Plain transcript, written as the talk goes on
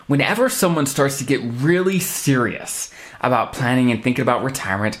Whenever someone starts to get really serious about planning and thinking about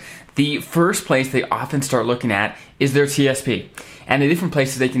retirement, the first place they often start looking at is their TSP and the different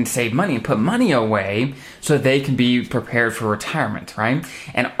places they can save money and put money away so that they can be prepared for retirement, right?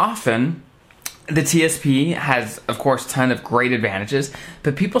 And often the TSP has, of course, a ton of great advantages,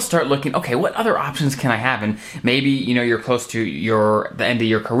 but people start looking, okay, what other options can I have? And maybe, you're close to the end of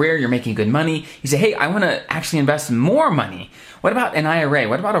your career, you're making good money. You say, hey, I want to actually invest more money. What about an IRA?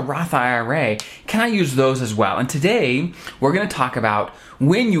 What about a Roth IRA? Can I use those as well? And today, we're going to talk about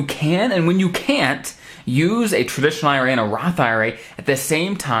when you can and when you can't use a traditional IRA and a Roth IRA at the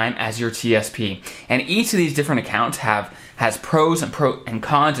same time as your TSP. And each of these different accounts has pros and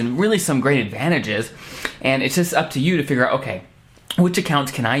cons and really some great advantages. And it's just up to you to figure out, okay, which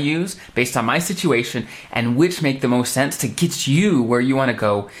accounts can I use based on my situation and which make the most sense to get you where you want to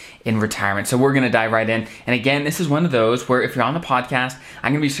go in retirement. So we're going to dive right in. And again, this is one of those where if you're on the podcast,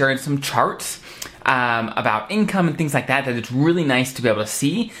 I'm going to be sharing some charts about income and things like that it's really nice to be able to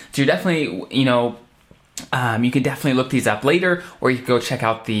see. So you're definitely, you can definitely look these up later, or you can go check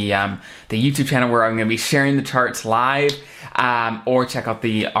out the YouTube channel where I'm going to be sharing the charts live, or check out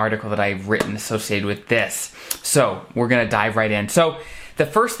the article that I've written associated with this. So we're going to dive right in. So the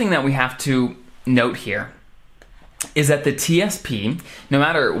first thing that we have to note here is that the TSP, no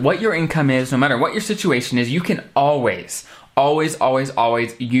matter what your income is, no matter what your situation is, you can always use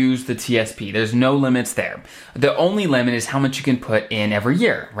the TSP. There's no limits there. The only limit is how much you can put in every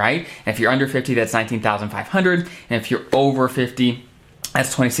year, right? And if you're under 50, that's $19,500. And if you're over 50,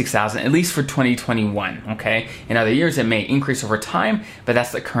 that's $26,000, at least for 2021, okay? In other years, it may increase over time, but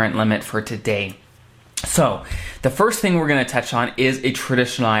that's the current limit for today. So the first thing we're going to touch on is a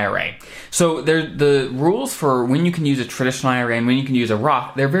traditional IRA. So the rules for when you can use a traditional IRA and when you can use a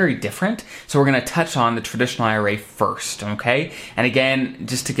Roth, they're very different. So we're going to touch on the traditional IRA first, okay? And again,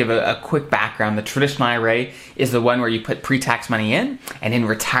 just to give a quick background, the traditional IRA is the one where you put pre-tax money in, and in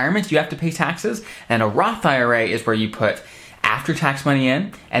retirement you have to pay taxes. And a Roth IRA is where you put after-tax money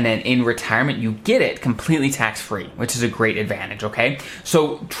in, and then in retirement you get it completely tax-free, which is a great advantage, okay?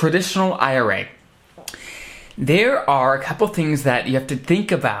 So traditional IRA. There are a couple things that you have to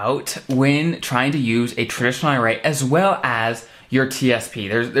think about when trying to use a traditional IRA as well as your TSP.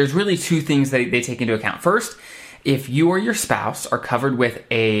 There's really two things that they take into account. First, if you or your spouse are covered with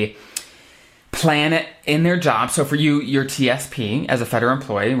a plan in their job, so for you, your TSP as a federal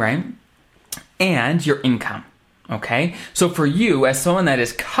employee, right? And your income, okay? So for you, as someone that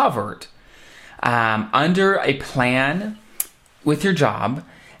is covered under a plan with your job,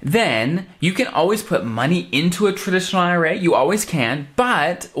 then you can always put money into a traditional IRA. You always can,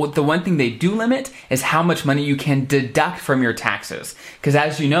 but the one thing they do limit is how much money you can deduct from your taxes. Because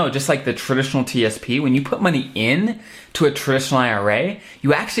as you know, just like the traditional TSP, when you put money in to a traditional IRA,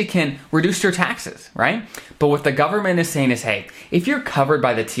 you actually can reduce your taxes, right? But what the government is saying is, hey, if you're covered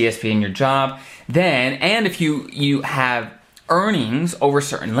by the TSP in your job, then, and if you have earnings over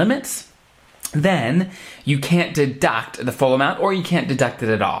certain limits, then you can't deduct the full amount or you can't deduct it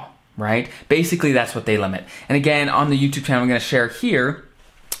at all, right? Basically, that's what they limit. And again, on the YouTube channel, I'm going to share here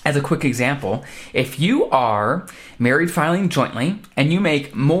as a quick example. If you are married filing jointly and you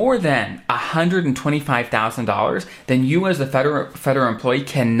make more than $125,000, then you as the federal employee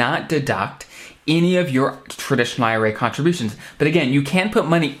cannot deduct any of your traditional IRA contributions. But again, you can put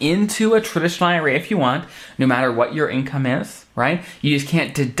money into a traditional IRA if you want, no matter what your income is, right? You just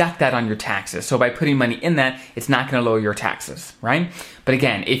can't deduct that on your taxes. So by putting money in that, it's not going to lower your taxes, right? But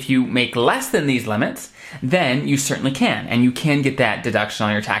again, if you make less than these limits, then you certainly can, and you can get that deduction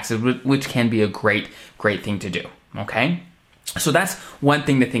on your taxes, which can be a great thing to do, okay? So that's one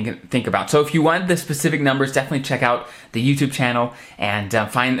thing to think about. So if you want the specific numbers, definitely check out the YouTube channel and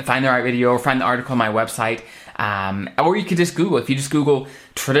find the right video or find the article on my website. Or you could just Google. If you just Google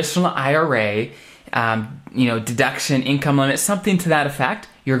traditional IRA, deduction, income limit, something to that effect,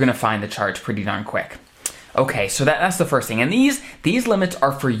 you're going to find the charts pretty darn quick. Okay, so that's the first thing. And these limits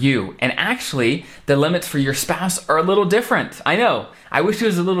are for you. And actually, the limits for your spouse are a little different. I know. I wish it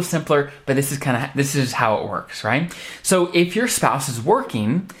was a little simpler, but this is how it works, right? So if your spouse is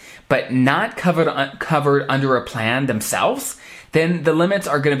working, but not covered under a plan themselves, then the limits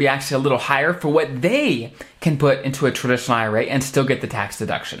are going to be actually a little higher for what they can put into a traditional IRA and still get the tax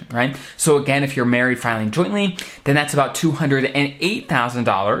deduction, right? So again, if you're married filing jointly, then that's about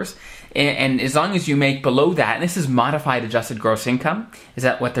 $208,000. And as long as you make below that, and this is modified adjusted gross income, is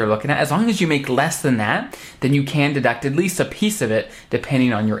that what they're looking at? As long as you make less than that, then you can deduct at least a piece of it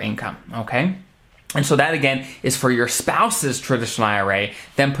depending on your income, okay? And so that again is for your spouse's traditional IRA,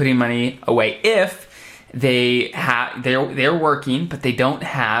 them putting money away if they're working, but they don't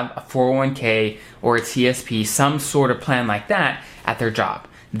have a 401k or a TSP, some sort of plan like that at their job,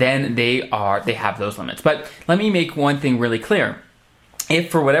 then they have those limits. But let me make one thing really clear.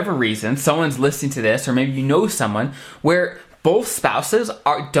 If for whatever reason someone's listening to this, or maybe you know someone where both spouses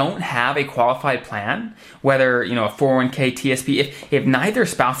don't have a qualified plan, whether a 401k, TSP, if neither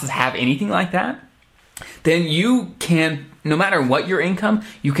spouses have anything like that, then you can, no matter what your income,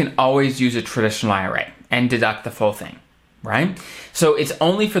 you can always use a traditional IRA and deduct the full thing, right? So it's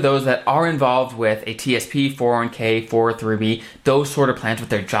only for those that are involved with a TSP, 401k, 403b, those sort of plans with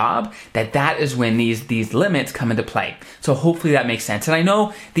their job, that is when these limits come into play. So hopefully that makes sense. And I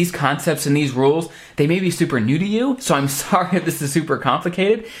know these concepts and these rules, they may be super new to you, so I'm sorry if this is super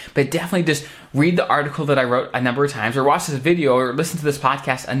complicated, but definitely just read the article that I wrote a number of times, or watch this video, or listen to this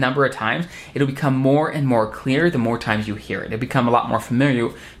podcast a number of times. It'll become more and more clear the more times you hear it. It'll become a lot more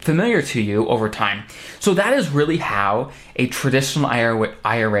familiar to you over time. So that is really how a traditional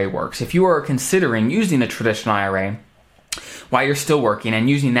IRA works. If you are considering using a traditional IRA while you're still working and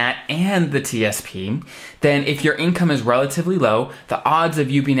using that and the TSP, then if your income is relatively low, the odds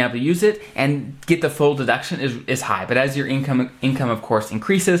of you being able to use it and get the full deduction is high. But as your income of course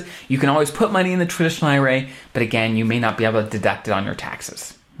increases, you can always put money in the traditional IRA, but again, you may not be able to deduct it on your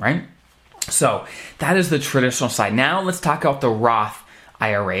taxes, right? So that is the traditional side. Now let's talk about the Roth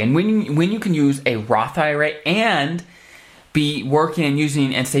IRA, and when you can use a Roth IRA and be working and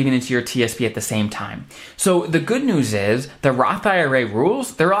using and saving into your TSP at the same time. So the good news is the Roth IRA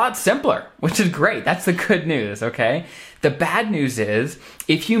rules, they're a lot simpler, which is great. That's the good news, okay? The bad news is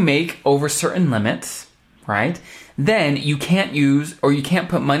if you make over certain limits, right, then you can't use or you can't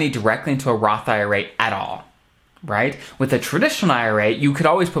put money directly into a Roth IRA at all, right? With a traditional IRA, you could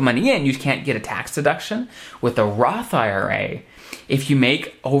always put money in, you can't get a tax deduction. With a Roth IRA, if you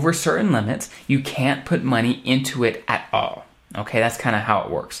make over certain limits, you can't put money into it at all. Okay, that's kind of how it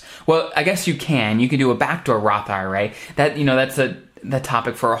works. Well, I guess you can do a backdoor Roth IRA. That's the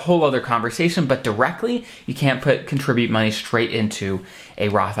topic for a whole other conversation, but directly, you can't contribute money straight into a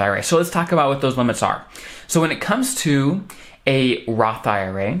Roth IRA. So let's talk about what those limits are. So when it comes to a Roth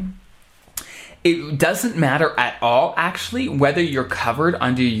IRA, it doesn't matter at all, actually, whether you're covered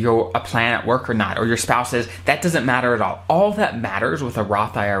under a plan at work or not, or your spouse is. That doesn't matter at all. All that matters with a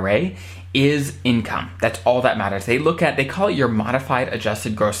Roth IRA is income. That's all that matters. They call it your modified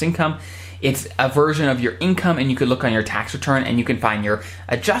adjusted gross income. It's a version of your income, and you could look on your tax return and you can find your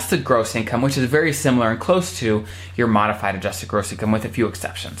adjusted gross income, which is very similar and close to your modified adjusted gross income with a few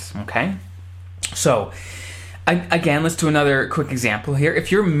exceptions, okay? So, again, let's do another quick example here.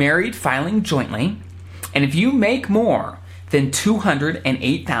 If you're married filing jointly, and if you make more than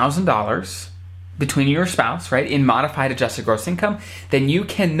 $208,000 between your spouse, right, in modified adjusted gross income, then you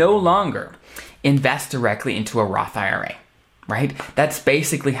can no longer invest directly into a Roth IRA, right? That's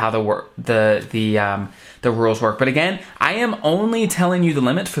basically how the rules work. But again, I am only telling you the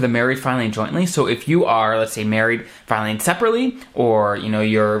limits for the married filing jointly. So if you are, let's say, married filing separately, or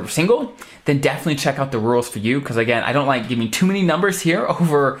you're single, then definitely check out the rules for you. Because again, I don't like giving too many numbers here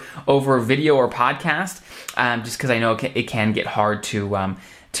over video or podcast, just because I know it can get hard to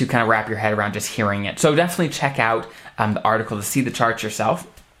kind of wrap your head around just hearing it. So definitely check out the article to see the charts yourself,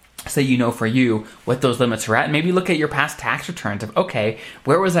 so you know for you what those limits are at. And maybe look at your past tax returns of, okay,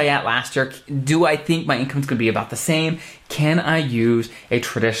 where was I at last year? Do I think my income's going to be about the same? Can I use a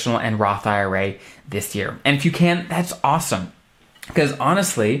traditional and Roth IRA this year? And if you can, that's awesome. Because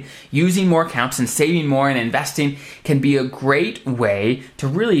honestly, using more accounts and saving more and investing can be a great way to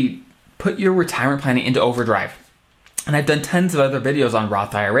really put your retirement planning into overdrive. And I've done tons of other videos on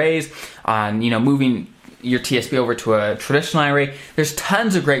Roth IRAs, on moving your TSP over to a traditional IRA. There's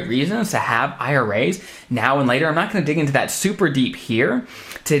tons of great reasons to have IRAs now and later. I'm not going to dig into that super deep here.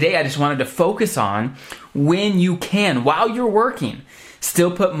 Today, I just wanted to focus on when you can, while you're working,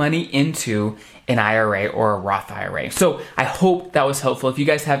 still put money into an IRA or a Roth IRA. So I hope that was helpful. If you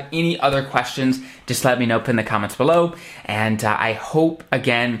guys have any other questions, just let me know, put in the comments below. And I hope,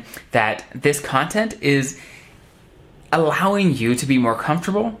 again, that this content is allowing you to be more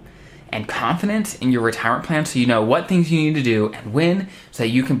comfortable and confident in your retirement plan, so you know what things you need to do and when, so that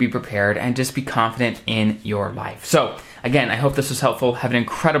you can be prepared and just be confident in your life. So again, I hope this was helpful. Have an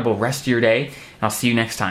incredible rest of your day, and I'll see you next time.